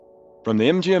From the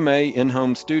MGMA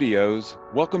in-home studios,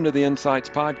 welcome to the Insights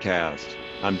Podcast.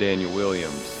 I'm Daniel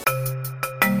Williams.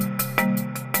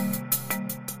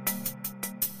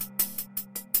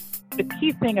 The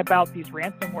key thing about these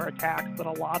ransomware attacks that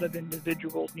a lot of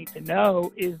individuals need to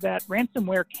know is that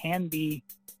ransomware can be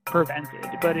prevented,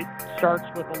 but it starts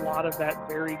with a lot of that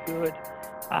very good,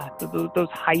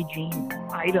 those hygiene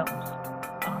items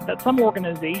that some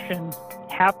organizations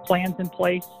have plans in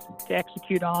place to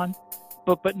execute on,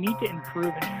 but need to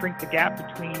improve and shrink the gap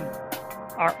between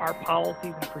our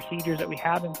policies and procedures that we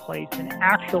have in place and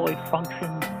actually function,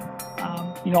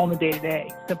 on the day-to-day.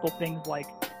 Simple things like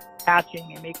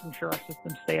patching and making sure our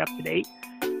systems stay up to date,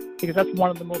 because that's one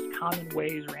of the most common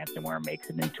ways ransomware makes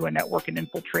it into a network and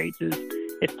infiltrates is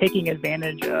it's taking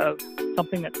advantage of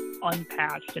something that's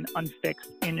unpatched and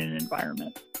unfixed in an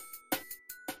environment.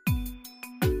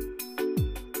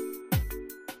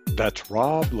 That's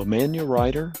Rob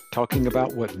LeManuel talking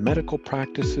about what medical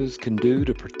practices can do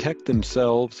to protect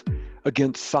themselves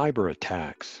against cyber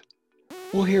attacks.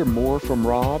 We'll hear more from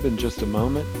Rob in just a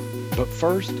moment, but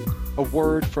first, a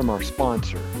word from our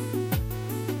sponsor.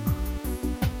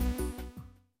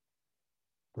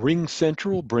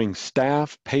 RingCentral brings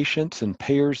staff, patients, and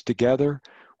payers together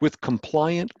with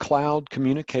compliant cloud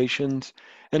communications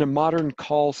and a modern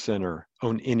call center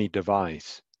on any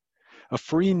device. A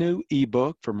free new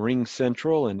ebook from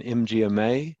RingCentral and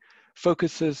MGMA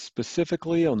focuses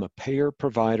specifically on the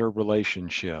payer-provider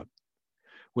relationship.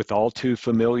 With all too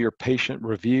familiar patient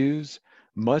reviews,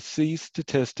 must-see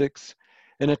statistics,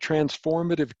 and a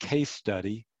transformative case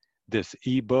study, this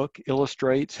ebook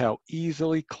illustrates how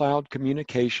easily cloud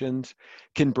communications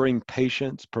can bring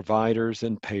patients, providers,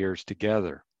 and payers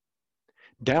together.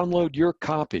 Download your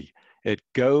copy at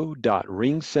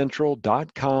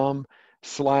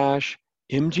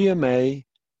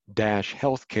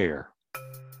go.ringcentral.com/MGMA-healthcare.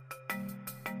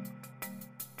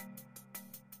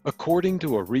 According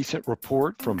to a recent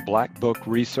report from Black Book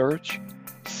Research,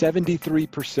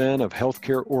 73% of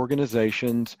healthcare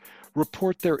organizations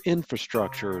report their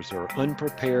infrastructures are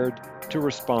unprepared to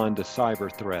respond to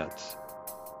cyber threats.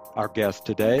 Our guest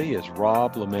today is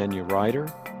Rob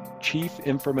LeManuel, Chief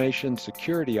Information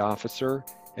Security Officer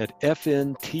at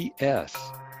FNTS.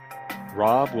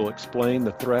 Rob will explain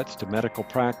the threats to medical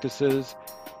practices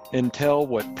and tell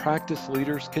what practice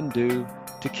leaders can do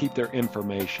to keep their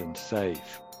information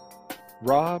safe.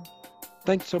 Rob,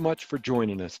 thanks so much for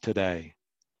joining us today.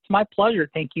 It's my pleasure.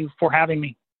 Thank you for having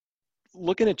me.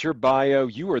 Looking at your bio,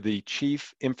 you are the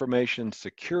Chief Information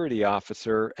Security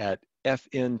Officer at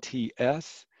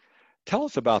FNTS. Tell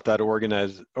us about that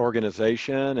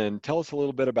organization and tell us a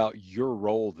little bit about your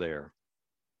role there.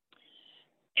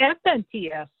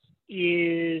 FNTS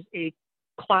is a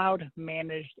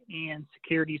cloud-managed and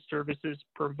security services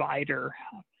provider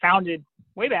founded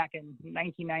way back in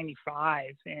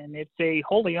 1995, and it's a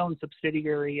wholly owned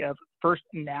subsidiary of First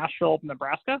National of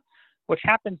Nebraska, which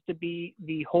happens to be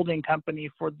the holding company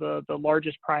for the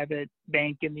largest private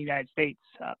bank in the United States,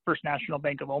 First National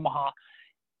Bank of Omaha.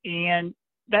 And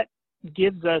that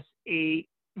gives us a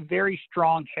very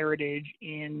strong heritage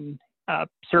in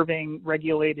serving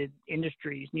regulated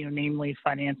industries, namely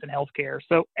finance and healthcare.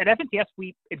 So at FNTS,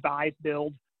 we advise,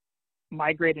 build,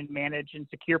 migrate, and manage and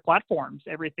secure platforms,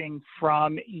 everything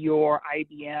from your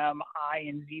IBM I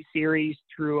and Z series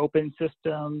through open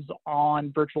systems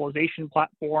on virtualization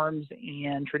platforms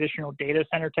and traditional data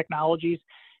center technologies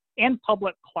and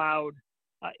public cloud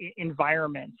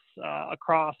environments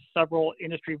across several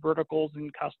industry verticals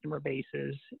and customer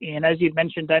bases. And as you'd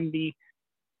mentioned, I'm the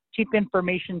Chief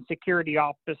Information Security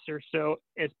Officer. So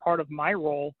as part of my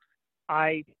role,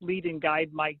 I lead and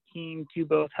guide my team to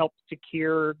both help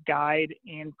secure, guide,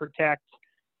 and protect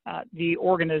the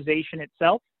organization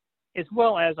itself, as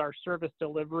well as our service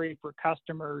delivery for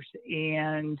customers.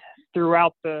 And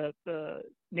throughout the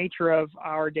nature of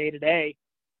our day-to-day,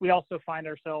 we also find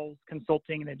ourselves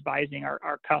consulting and advising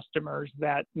our customers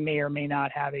that may or may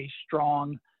not have a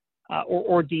strong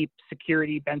or deep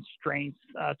security bench strength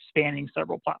spanning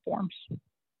several platforms.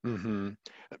 Mm-hmm.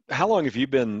 How long have you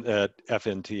been at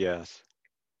FNTS?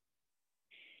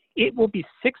 It will be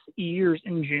 6 years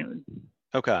in June.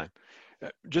 Okay.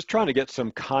 Just trying to get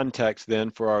some context then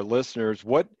for our listeners.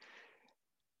 What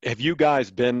have you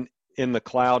guys been in the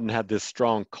cloud and had this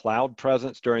strong cloud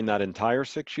presence during that entire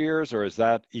 6 years, or has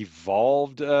that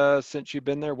evolved since you've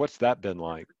been there? What's that been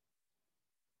like?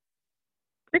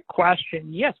 Great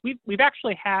question. Yes, we've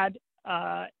actually had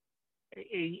a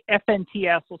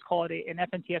FNTS, let's call it an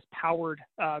FNTS powered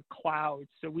cloud.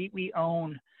 So we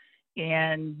own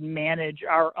and manage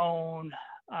our own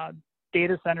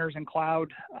data centers and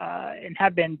cloud, and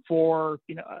have been for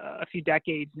a few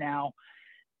decades now.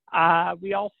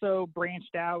 We also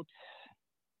branched out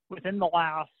within the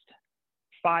last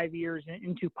 5 years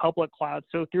into public cloud.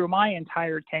 So through my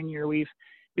entire tenure, we've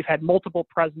had multiple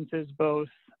presences, both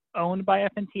owned by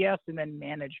FNTS and then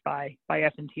managed by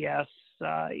FNTS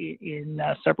in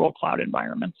several cloud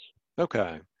environments.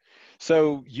 Okay.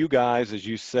 So you guys, as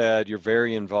you said, you're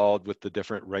very involved with the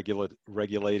different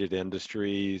regulated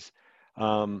industries.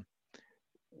 One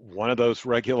of those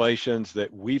regulations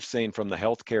that we've seen from the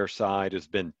healthcare side has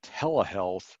been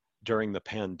telehealth during the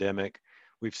pandemic.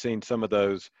 We've seen some of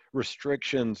those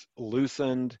restrictions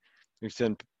loosened. We've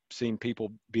seen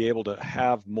people be able to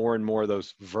have more and more of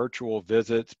those virtual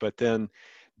visits, but then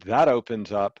that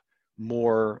opens up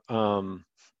more,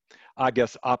 I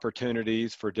guess,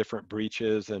 opportunities for different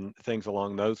breaches and things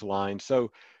along those lines.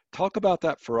 So talk about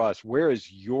that for us. Where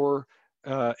is your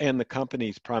and the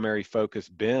company's primary focus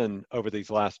been over these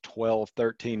last 12,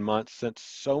 13 months, since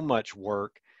so much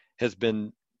work has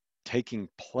been taking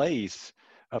place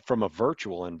from a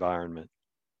virtual environment?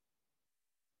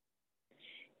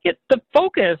 The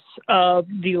focus of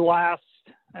the last,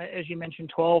 as you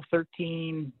mentioned, 12,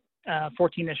 13,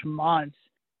 14-ish months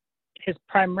has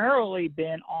primarily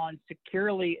been on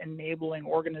securely enabling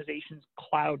organizations'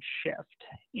 cloud shift.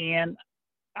 And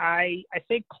I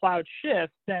say cloud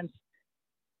shift since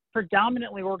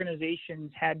predominantly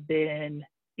organizations had been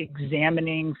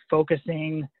examining,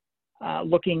 focusing,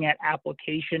 looking at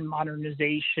application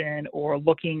modernization or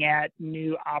looking at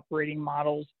new operating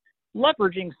models,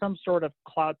 leveraging some sort of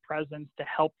cloud presence to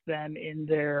help them in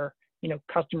their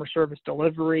customer service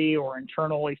delivery or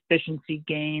internal efficiency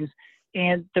gains.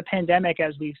 And the pandemic,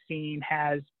 as we've seen,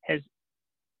 has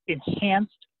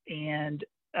enhanced and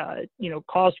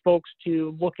caused folks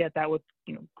to look at that with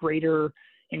greater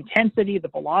intensity. The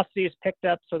velocity is picked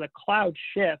up. So the cloud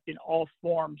shift in all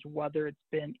forms, whether it's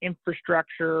been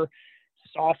infrastructure,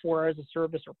 software as a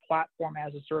service, or platform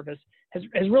as a service, has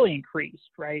really increased,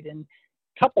 right? And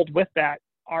coupled with that,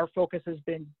 our focus has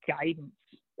been guidance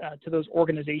to those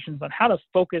organizations on how to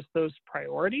focus those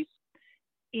priorities.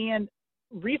 And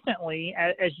recently,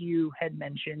 as you had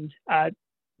mentioned,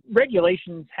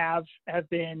 regulations have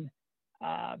been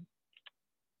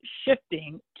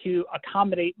shifting to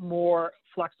accommodate more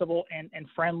flexible and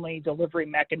friendly delivery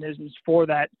mechanisms for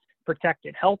that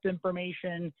protected health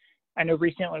information. I know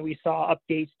recently we saw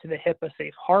updates to the HIPAA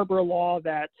Safe Harbor law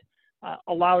that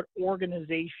allowed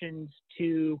organizations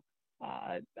to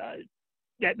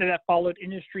that followed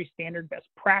industry standard best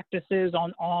practices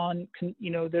on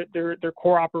their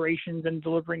core operations and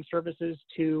delivering services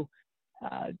to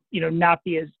not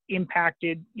be as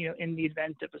impacted in the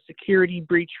event of a security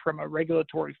breach from a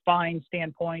regulatory fine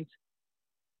standpoint.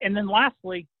 And then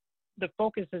lastly, the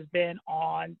focus has been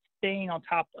on staying on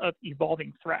top of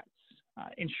evolving threats,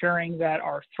 ensuring that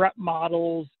our threat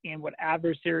models and what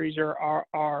adversaries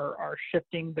are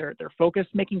shifting their focus,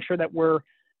 making sure that we're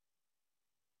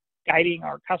guiding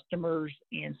our customers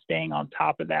and staying on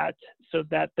top of that so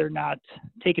that they're not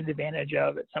taken advantage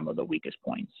of at some of the weakest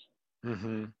points.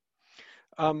 Mm-hmm.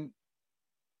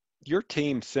 Your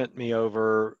team sent me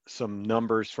over some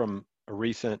numbers from a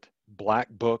recent Black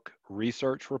Book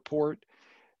research report.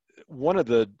 One of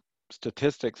the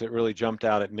statistics that really jumped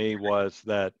out at me was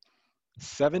that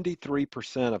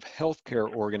 73% of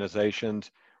healthcare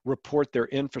organizations report their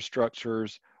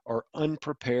infrastructures are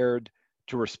unprepared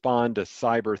to respond to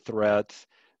cyber threats.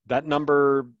 That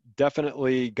number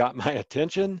definitely got my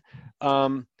attention.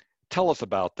 Tell us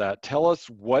about that. Tell us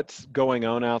what's going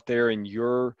on out there in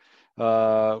your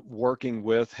working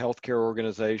with healthcare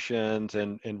organizations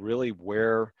and really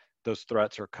where those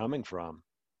threats are coming from.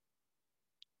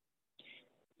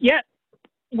 Yeah,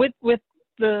 with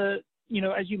the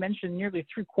as you mentioned, nearly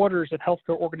 3/4 of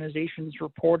healthcare organizations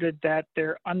reported that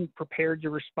they're unprepared to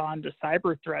respond to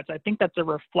cyber threats. I think that's a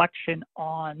reflection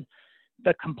on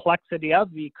the complexity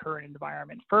of the current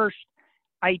environment. First,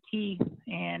 IT,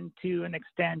 and to an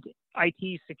extent,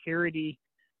 IT security,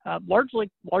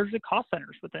 largely cost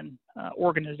centers within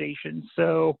organizations.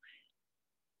 So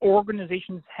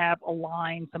organizations have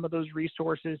aligned some of those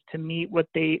resources to meet what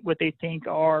they think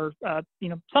are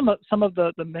some of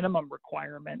the minimum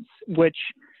requirements, which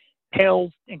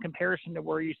pales in comparison to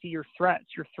where you see your threats.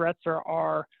 Your threats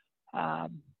are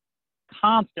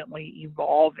constantly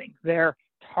evolving. They're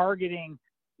targeting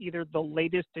either the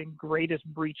latest and greatest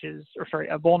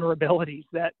vulnerabilities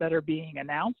that are being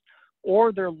announced,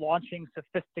 or they're launching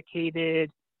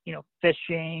sophisticated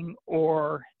phishing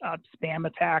or spam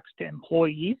attacks to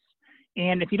employees.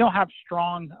 And if you don't have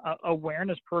strong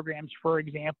awareness programs, for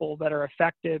example, that are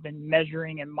effective in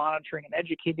measuring and monitoring and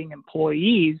educating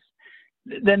employees,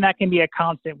 then that can be a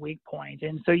constant weak point.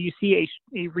 And so you see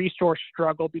a resource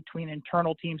struggle between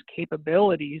internal teams'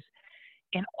 capabilities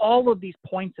and all of these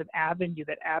points of avenue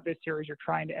that adversaries are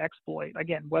trying to exploit.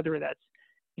 Again, whether that's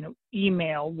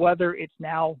email, whether it's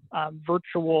now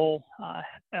virtual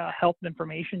health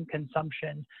information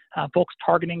consumption, folks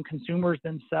targeting consumers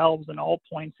themselves, and all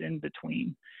points in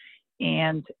between.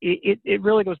 And it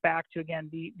really goes back to,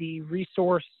 again, the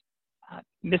resource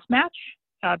mismatch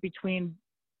between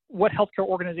what healthcare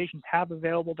organizations have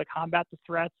available to combat the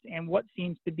threats and what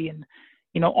seems to be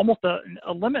almost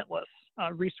a limitless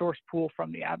resource pool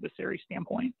from the adversary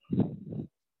standpoint.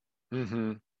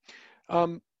 Mm-hmm.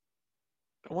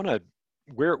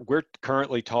 We're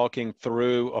currently talking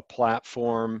through a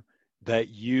platform that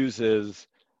uses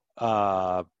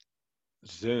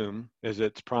Zoom as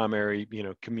its primary,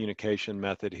 communication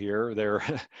method here. There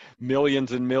are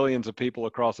millions and millions of people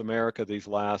across America these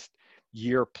last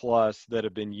year plus that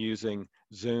have been using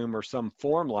Zoom or some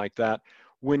form like that.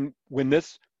 When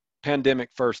this pandemic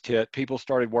first hit, people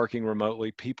started working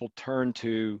remotely. People turned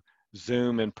to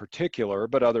Zoom in particular,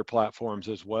 but other platforms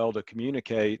as well to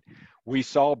communicate. We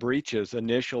saw breaches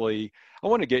initially. I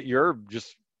want to get your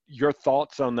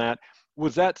thoughts on that.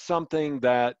 Was that something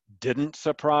that didn't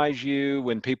surprise you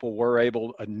when people were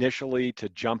able initially to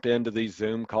jump into these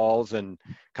Zoom calls and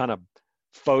kind of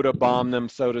photobomb them,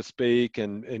 so to speak,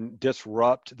 and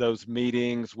disrupt those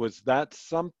meetings? Was that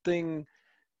something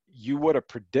you would have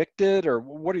predicted, or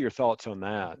what are your thoughts on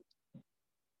that?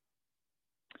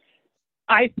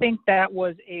 I think that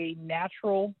was a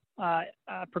natural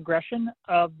progression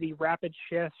of the rapid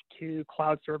shift to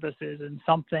cloud services, and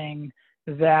something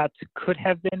that could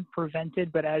have been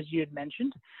prevented. But as you had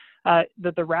mentioned,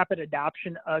 that the rapid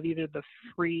adoption of either the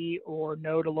free or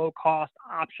no to low cost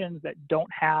options that don't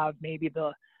have maybe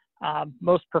the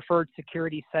most preferred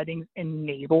security settings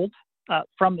enabled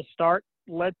from the start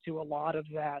led to a lot of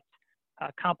that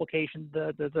complication,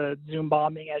 the Zoom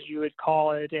bombing, as you would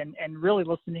call it, and really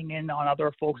listening in on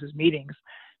other folks' meetings.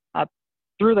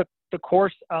 Through the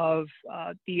course of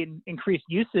the increased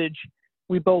usage,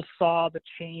 we both saw the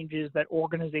changes that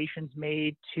organizations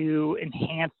made to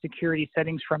enhance security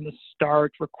settings from the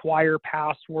start, require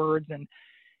passwords and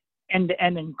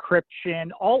end-to-end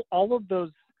encryption, all of those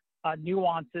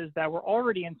nuances that were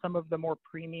already in some of the more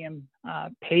premium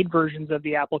paid versions of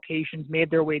the applications made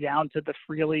their way down to the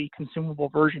freely consumable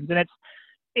versions. And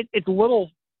it's little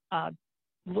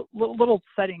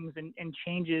settings and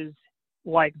changes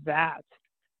like that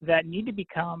need to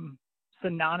become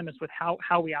synonymous with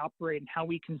how we operate and how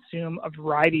we consume a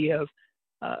variety of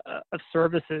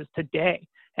services today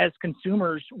as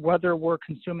consumers, whether we're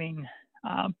consuming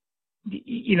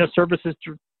services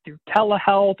through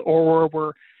telehealth, or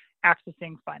we're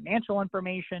accessing financial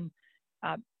information,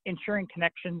 ensuring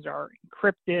connections are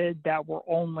encrypted, that we're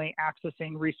only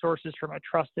accessing resources from a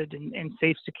trusted and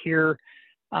safe, secure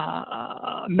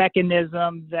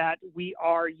mechanism, that we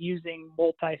are using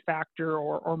multi-factor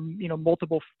or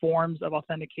multiple forms of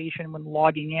authentication when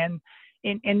logging in,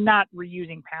 and not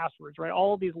reusing passwords, right?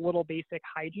 All of these little basic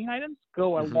hygiene items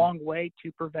go a long way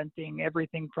to preventing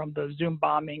everything from the Zoom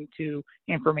bombing to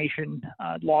information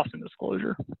loss and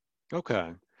disclosure.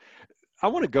 Okay. I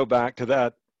want to go back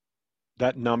to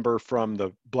that number from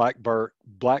the Black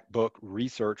Book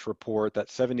research report, that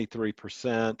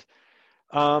 73%.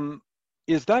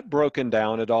 Is that broken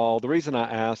down at all? The reason I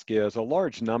ask is a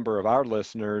large number of our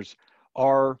listeners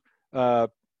are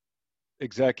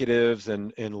executives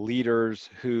and leaders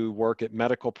who work at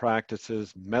medical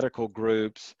practices, medical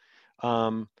groups.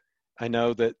 I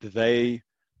know that they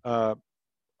are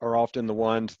often the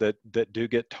ones that do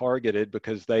get targeted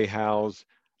because they house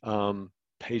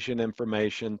patient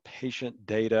information, patient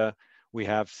data. We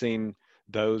have seen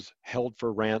those held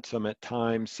for ransom at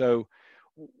times. So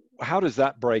how does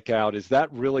that break out? Is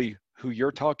that really who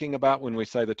you're talking about when we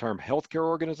say the term healthcare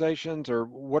organizations, or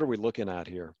what are we looking at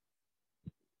here?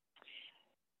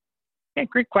 Yeah,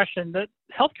 great question. The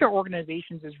healthcare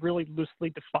organizations is really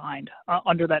loosely defined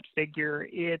under that figure.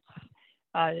 It's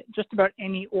just about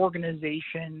any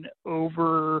organization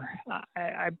over,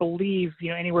 I believe,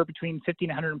 anywhere between 50 and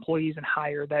 100 employees and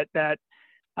higher that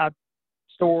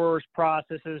stores,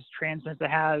 processes, transmits,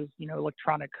 that has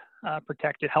electronic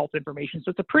protected health information. So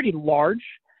it's a pretty large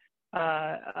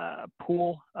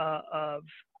pool of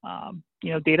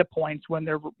data points when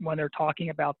they're talking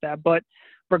about that. But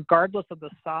regardless of the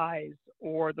size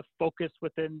or the focus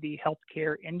within the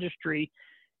healthcare industry,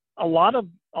 a lot of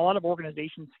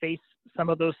organizations face some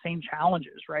of those same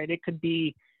challenges, right? It could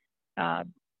be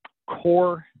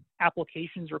core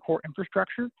applications or core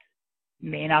infrastructure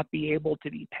may not be able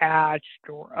to be patched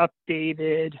or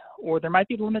updated, or there might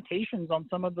be limitations on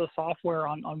some of the software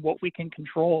on what we can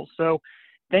control. So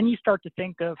then you start to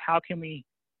think of how can we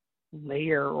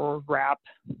layer or wrap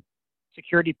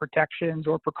security protections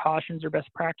or precautions or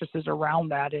best practices around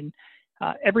that, and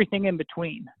everything in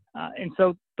between. And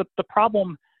so the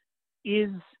problem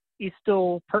is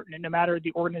still pertinent no matter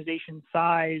the organization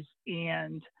size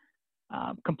and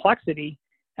complexity.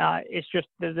 It's just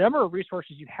the number of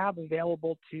resources you have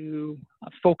available to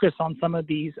focus on some of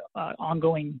these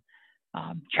ongoing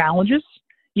challenges.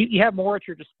 You have more at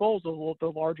your disposal the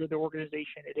larger the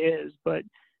organization it is, but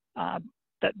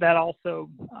that also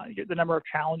the number of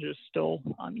challenges still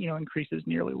increases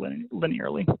nearly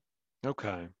linearly.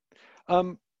 Okay.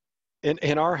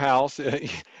 In our house,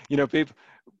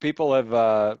 people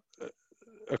have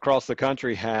across the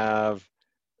country have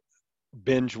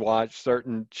binge watch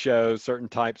certain shows, certain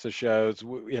types of shows.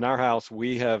 In our house,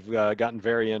 we have gotten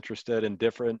very interested in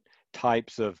different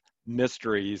types of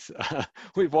mysteries.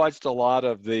 We've watched a lot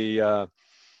of the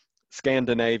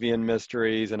Scandinavian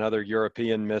mysteries and other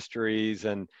European mysteries,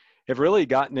 and have really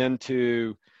gotten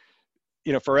into,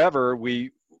 forever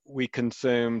we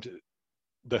consumed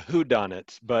the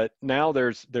whodunits, but now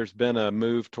there's been a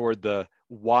move toward the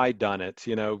whydunits.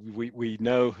 We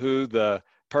know who the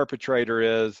perpetrator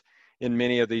is in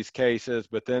many of these cases,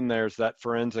 but then there's that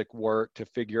forensic work to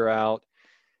figure out,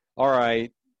 all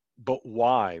right, but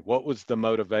why? What was the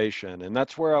motivation? And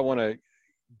that's where I want to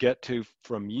get to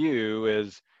from you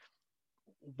is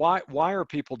why are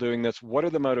people doing this? What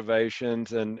are the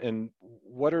motivations, and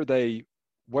what are they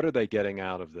getting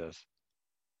out of this?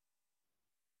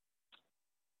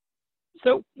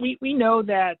 So we know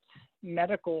that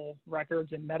medical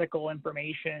records and medical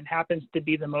information happens to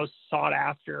be the most sought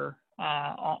after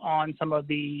on some of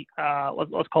the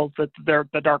let's call it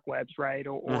the dark webs, right?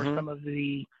 Or Mm-hmm. some of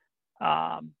the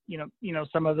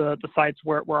some of the sites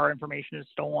where our information is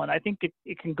stolen. I think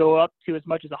it can go up to as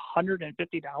much as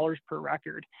 $150 per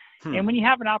record. And when you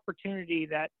have an opportunity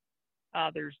that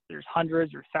there's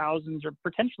hundreds or thousands or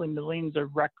potentially millions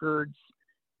of records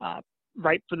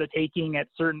ripe for the taking at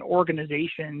certain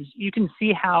organizations, you can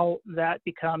see how that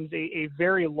becomes a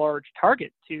very large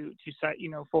target to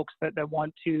folks that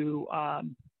want to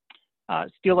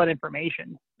steal that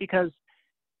information, because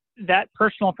that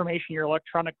personal information, your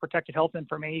electronic protected health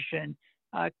information,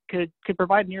 could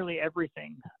provide nearly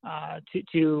everything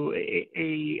to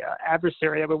a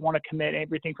adversary that would want to commit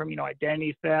everything from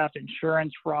identity theft,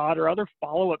 insurance fraud, or other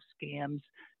follow-up scams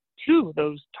to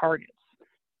those targets.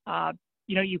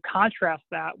 You contrast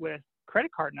that with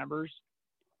credit card numbers.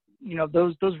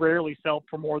 Those rarely sell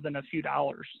for more than a few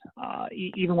dollars,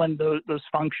 even when those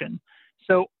function.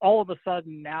 So all of a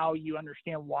sudden now you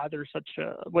understand why there's such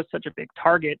a big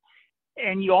target.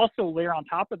 And you also layer on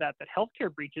top of that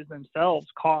healthcare breaches themselves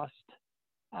cost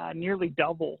nearly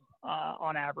double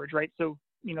on average, right? So,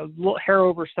 hair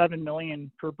over 7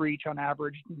 million per breach on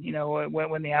average,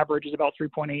 when the average is about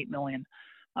 3.8 million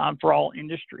for all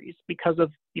industries, because of,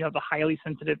 the highly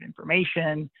sensitive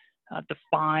information, the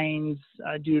fines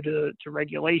due to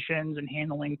regulations and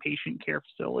handling patient care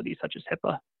facilities such as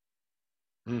HIPAA.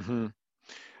 Mm-hmm.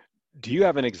 Do you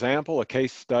have an example, a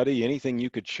case study, anything you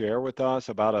could share with us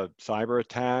about a cyber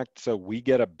attack so we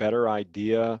get a better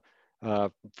idea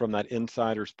from that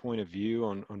insider's point of view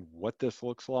on what this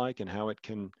looks like and how it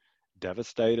can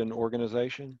devastate an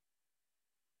organization?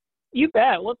 You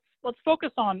bet. Let's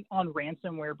focus on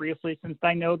ransomware briefly, since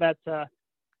I know that's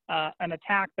an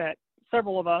attack that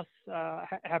several of us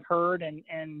have heard,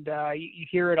 and you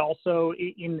hear it also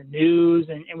in the news,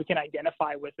 and we can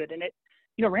identify with it. And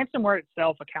ransomware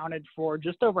itself accounted for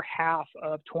just over half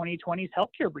of 2020's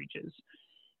healthcare breaches.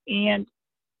 And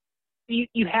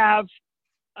you have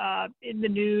in the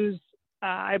news,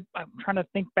 I'm trying to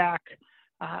think back,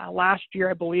 last year,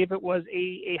 I believe it was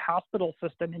a hospital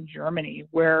system in Germany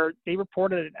where they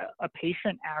reported a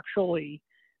patient actually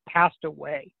passed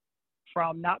away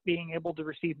from not being able to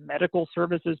receive medical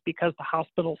services because the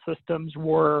hospital systems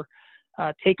were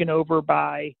taken over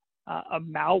by a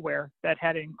malware that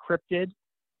had encrypted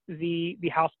the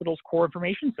hospital's core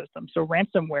information system. So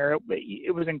ransomware,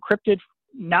 it was encrypted,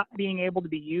 not being able to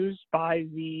be used by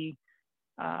the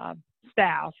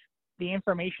staff. The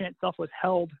information itself was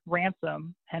held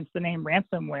ransom, hence the name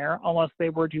ransomware, unless they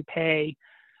were to pay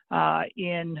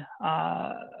in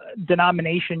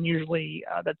denomination, usually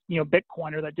that's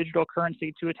Bitcoin or that digital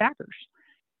currency, to attackers.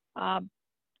 And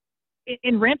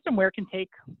ransomware can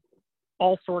take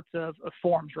all sorts of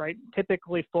forms, right?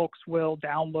 Typically, folks will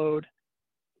download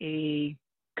a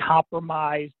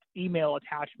compromised email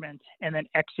attachment and then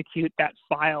execute that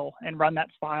file and run that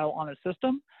file on a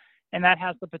system. And that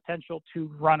has the potential to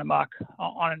run amok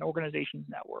on an organization's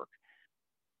network.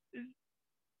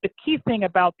 The key thing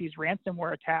about these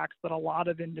ransomware attacks that a lot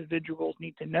of individuals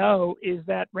need to know is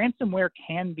that ransomware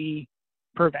can be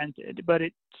prevented, but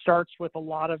it starts with a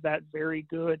lot of that very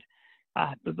good,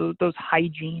 those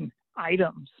hygiene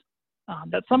items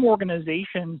that some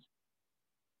organizations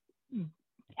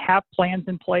have plans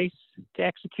in place to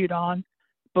execute on,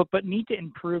 but need to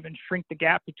improve and shrink the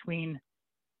gap between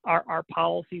our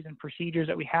policies and procedures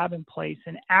that we have in place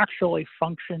and actually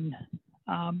function,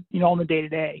 on the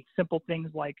day-to-day. Simple things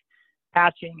like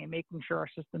patching and making sure our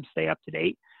systems stay up to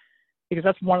date, because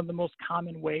that's one of the most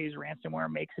common ways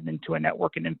ransomware makes it into a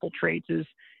network and infiltrates is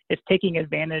it's taking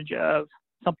advantage of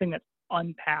something that's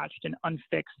unpatched and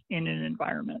unfixed in an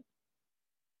environment.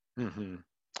 Mm-hmm.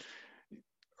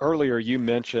 Earlier, you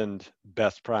mentioned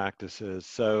best practices.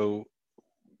 So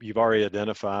you've already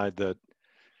identified that,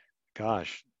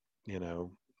 gosh,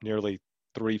 nearly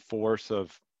 3/4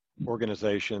 of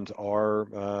organizations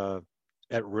are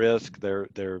at risk.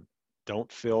 They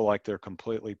don't feel like they're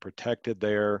completely protected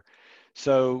there.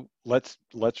 So let's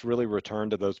really return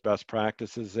to those best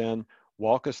practices then.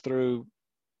 Walk us through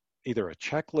either a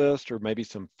checklist or maybe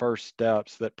some first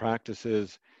steps that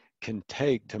practices can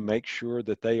take to make sure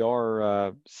that they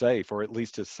are safe, or at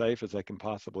least as safe as they can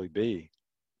possibly be.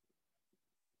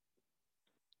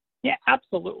 Yeah,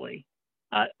 absolutely.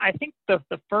 I think the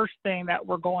first thing that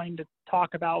we're going to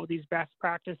talk about with these best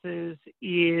practices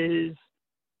is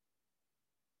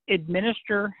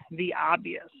administer the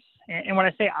obvious. And when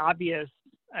I say obvious,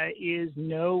 is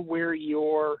know where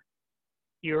your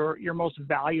most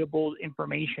valuable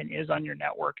information is on your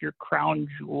network, your crown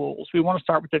jewels. We want to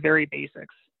start with the very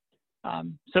basics.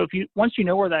 So once you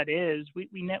know where that is,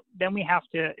 then we have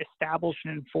to establish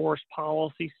and enforce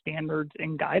policy, standards,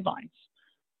 and guidelines.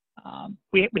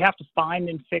 We have to find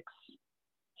and fix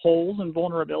holes and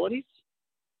vulnerabilities,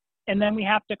 and then we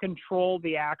have to control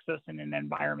the access in an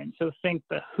environment. So think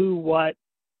the who, what,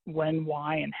 when,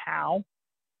 why, and how.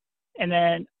 And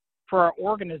then for our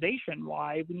organization,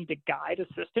 why, we need to guide,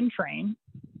 assist, and train,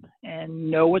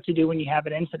 and know what to do when you have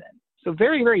an incident. So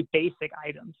very, very basic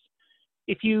items.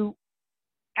 If you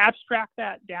abstract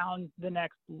that down the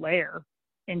next layer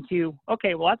into,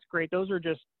 okay, well, that's great. Those are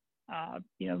just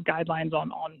guidelines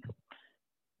on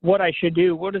what I should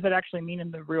do. What does that actually mean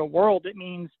in the real world? It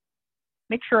means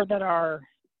make sure that our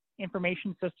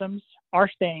information systems are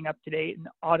staying up to date and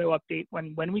auto update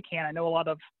when we can. I know a lot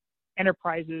of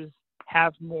enterprises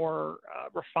have more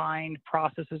refined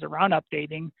processes around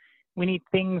updating. We need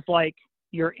things like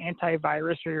your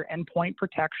antivirus or your endpoint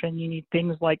protection. You need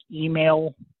things like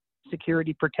email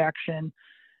security protection,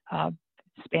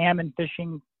 spam and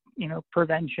phishing,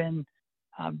 prevention,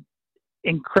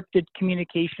 encrypted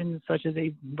communications such as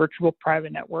a virtual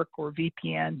private network or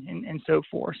VPN and so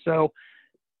forth. So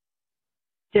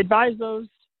to advise those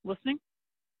listening,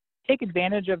 take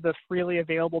advantage of the freely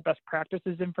available best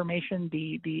practices information,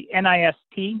 the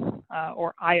NIST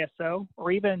or ISO,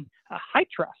 or even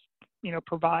HITRUST,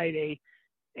 provide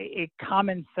a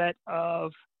common set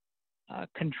of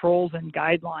controls and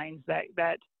guidelines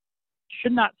that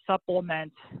should not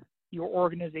supplement your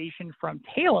organization from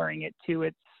tailoring it to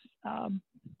its,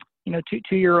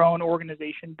 to your own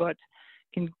organization, but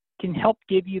can help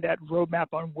give you that roadmap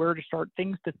on where to start,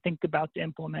 things to think about, to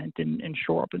implement, and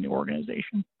shore up in the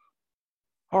organization.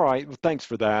 All right, well, thanks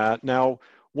for that. Now,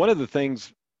 one of the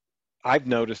things I've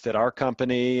noticed at our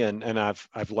company, and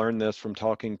I've learned this from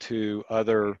talking to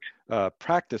other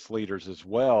practice leaders as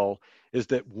well, is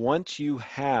that once you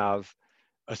have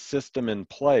a system in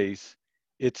place,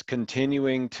 it's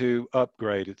continuing to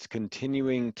upgrade. It's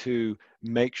continuing to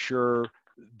make sure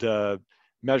the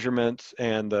measurements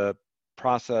and the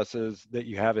processes that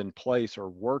you have in place are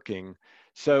working.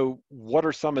 So what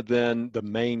are some of then the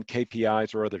main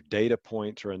KPIs or other data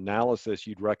points or analysis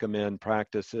you'd recommend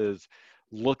practices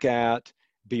look at,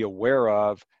 be aware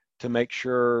of, to make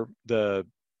sure the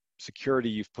security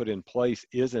you've put in place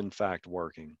is in fact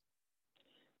working?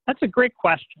 That's a great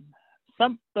question.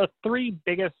 The three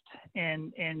biggest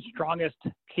and strongest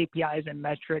KPIs and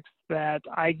metrics that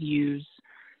I use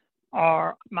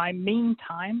are my mean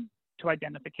time to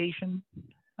identification,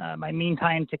 my mean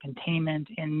time to containment,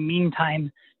 and mean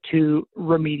time to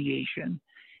remediation.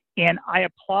 And I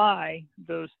apply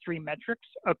those three metrics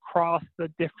across the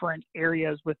different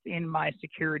areas within my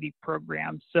security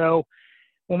program. So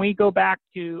when we go back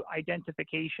to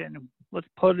identification, let's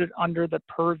put it under the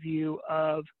purview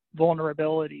of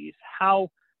vulnerabilities. How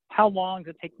long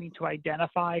does it take me to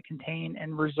identify, contain,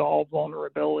 and resolve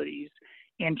vulnerabilities?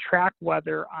 and track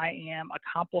whether I am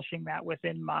accomplishing that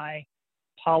within my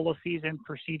policies and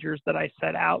procedures that I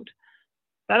set out.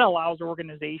 That allows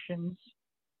organizations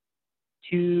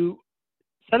to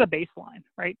set a baseline,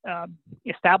 right?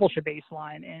 Establish a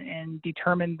baseline and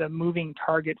determine the moving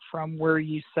target from where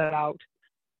you set out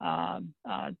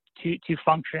to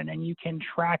function. And you can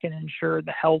track and ensure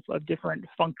the health of different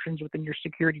functions within your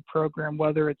security program,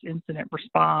 whether it's incident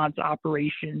response,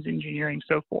 operations, engineering,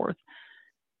 so forth.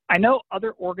 I know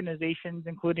other organizations,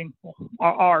 including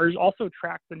ours, also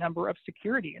track the number of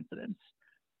security incidents,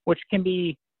 which can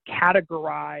be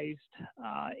categorized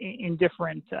in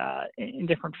different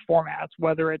formats,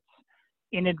 whether it's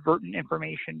inadvertent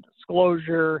information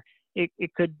disclosure,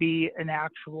 it could be an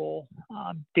actual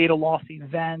data loss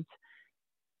event.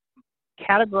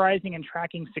 Categorizing and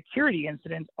tracking security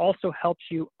incidents also helps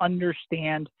you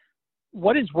understand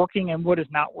what is working and what is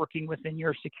not working within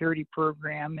your security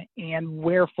program and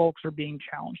where folks are being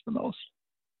challenged the most.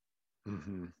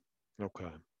 Mm-hmm.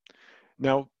 Okay.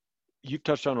 Now, you've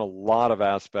touched on a lot of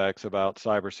aspects about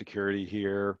cybersecurity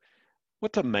here.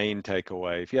 What's a main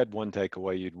takeaway? If you had one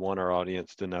takeaway you'd want our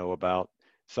audience to know about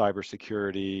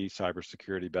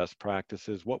cybersecurity best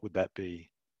practices, what would that be?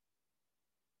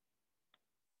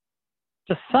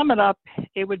 To sum it up,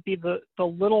 it would be the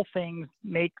little things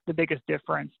make the biggest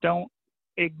difference. Don't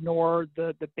ignore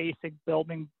the basic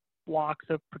building blocks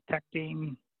of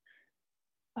protecting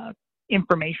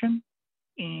information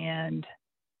and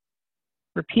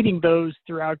repeating those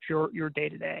throughout your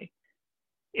day-to-day.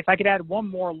 If I could add one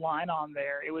more line on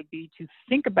there, it would be to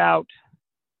think about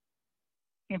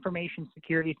information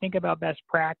security, think about best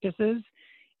practices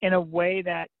in a way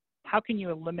that how can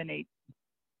you eliminate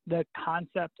the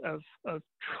concept of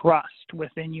trust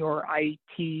within your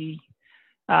IT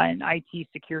and IT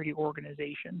security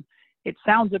organization. It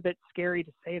sounds a bit scary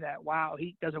to say that, wow,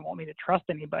 he doesn't want me to trust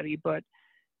anybody, but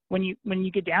when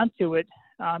you get down to it,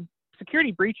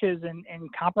 security breaches and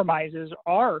compromises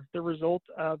are the result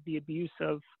of the abuse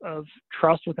of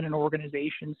trust within an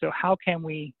organization. So how can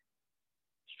we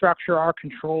structure our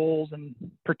controls and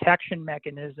protection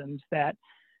mechanisms that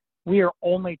we are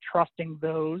only trusting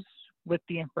those with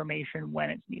the information when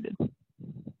it's needed?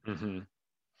 Mm-hmm.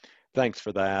 Thanks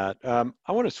for that.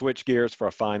 I want to switch gears for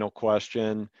a final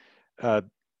question. The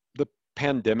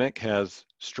pandemic has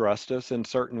stressed us in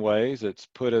certain ways. It's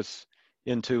put us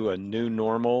into a new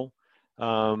normal.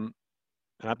 And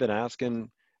I've been asking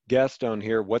guests on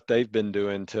here what they've been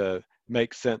doing to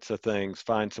make sense of things,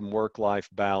 find some work-life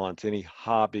balance, any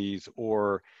hobbies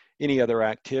or any other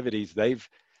activities they've,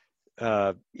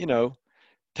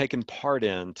 taken part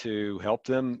in to help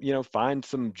them, find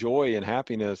some joy and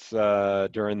happiness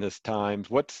during this time.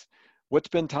 What's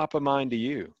been top of mind to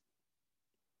you?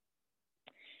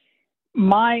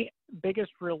 My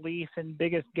biggest relief and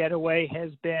biggest getaway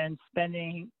has been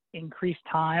spending increased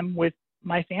time with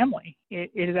my family.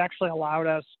 It has actually allowed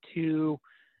us to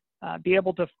be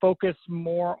able to focus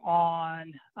more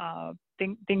on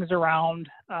things around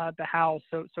the house.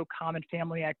 So common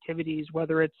family activities,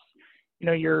 whether it's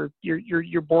your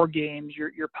board games,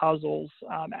 your puzzles,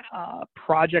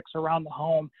 projects around the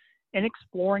home, and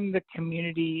exploring the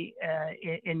community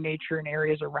in nature and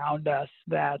areas around us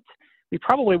that we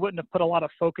probably wouldn't have put a lot of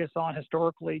focus on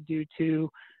historically due to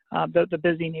the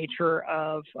busy nature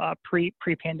of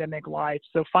pre-pandemic life.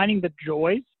 So finding the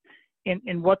joys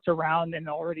in what's around and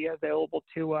already available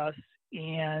to us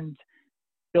and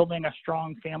building a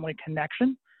strong family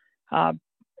connection.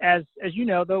 As you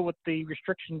know, though, with the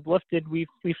restrictions lifted, we've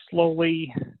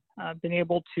slowly been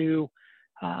able to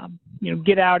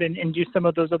get out and do some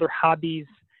of those other hobbies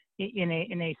in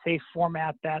a safe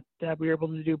format that we were able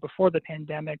to do before the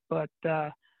pandemic. But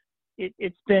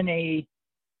it's been a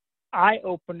eye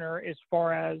opener as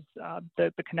far as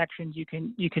the connections you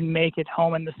can make at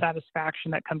home and the satisfaction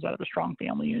that comes out of a strong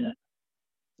family unit.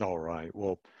 All right.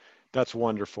 Well, that's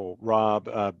wonderful. Rob,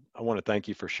 I want to thank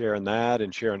you for sharing that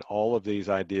and sharing all of these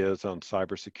ideas on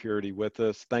cybersecurity with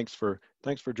us. Thanks for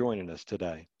joining us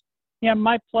today. Yeah,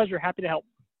 my pleasure. Happy to help.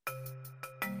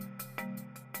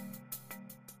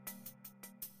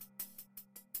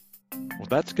 Well,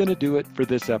 that's going to do it for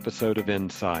this episode of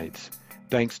Insights.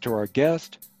 Thanks to our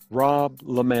guest, Rob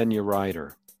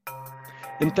LeManuwriter.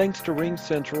 And thanks to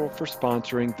RingCentral for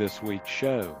sponsoring this week's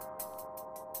show.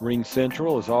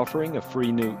 RingCentral is offering a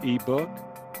free new ebook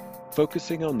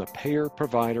focusing on the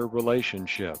payer-provider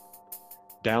relationship.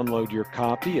 Download your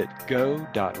copy at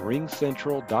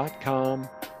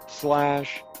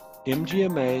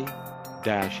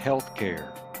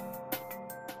go.ringcentral.com/mgma-healthcare.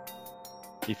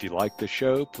 If you like the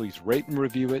show, please rate and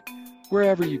review it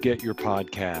wherever you get your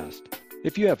podcast.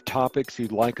 If you have topics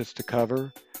you'd like us to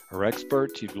cover, or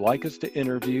experts you'd like us to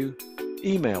interview,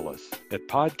 email us at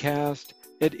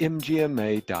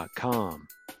podcast@mgma.com.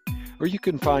 Or you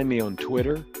can find me on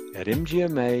Twitter at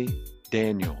MGMA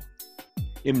Daniel.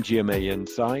 MGMA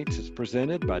Insights is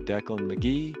presented by Declan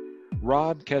McGee,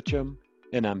 Rob Ketchum,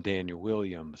 and I'm Daniel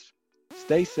Williams.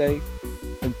 Stay safe,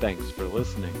 and thanks for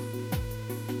listening.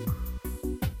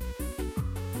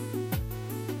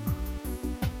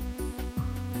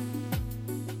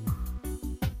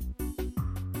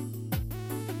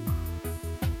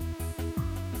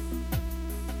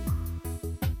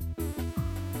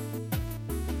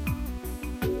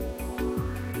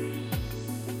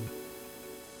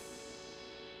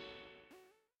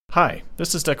 Hi,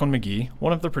 this is Declan McGee,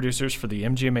 one of the producers for the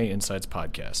MGMA Insights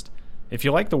podcast. If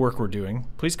you like the work we're doing,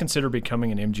 please consider becoming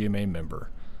an MGMA member.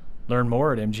 Learn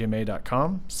more at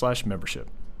mgma.com/membership.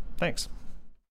 Thanks.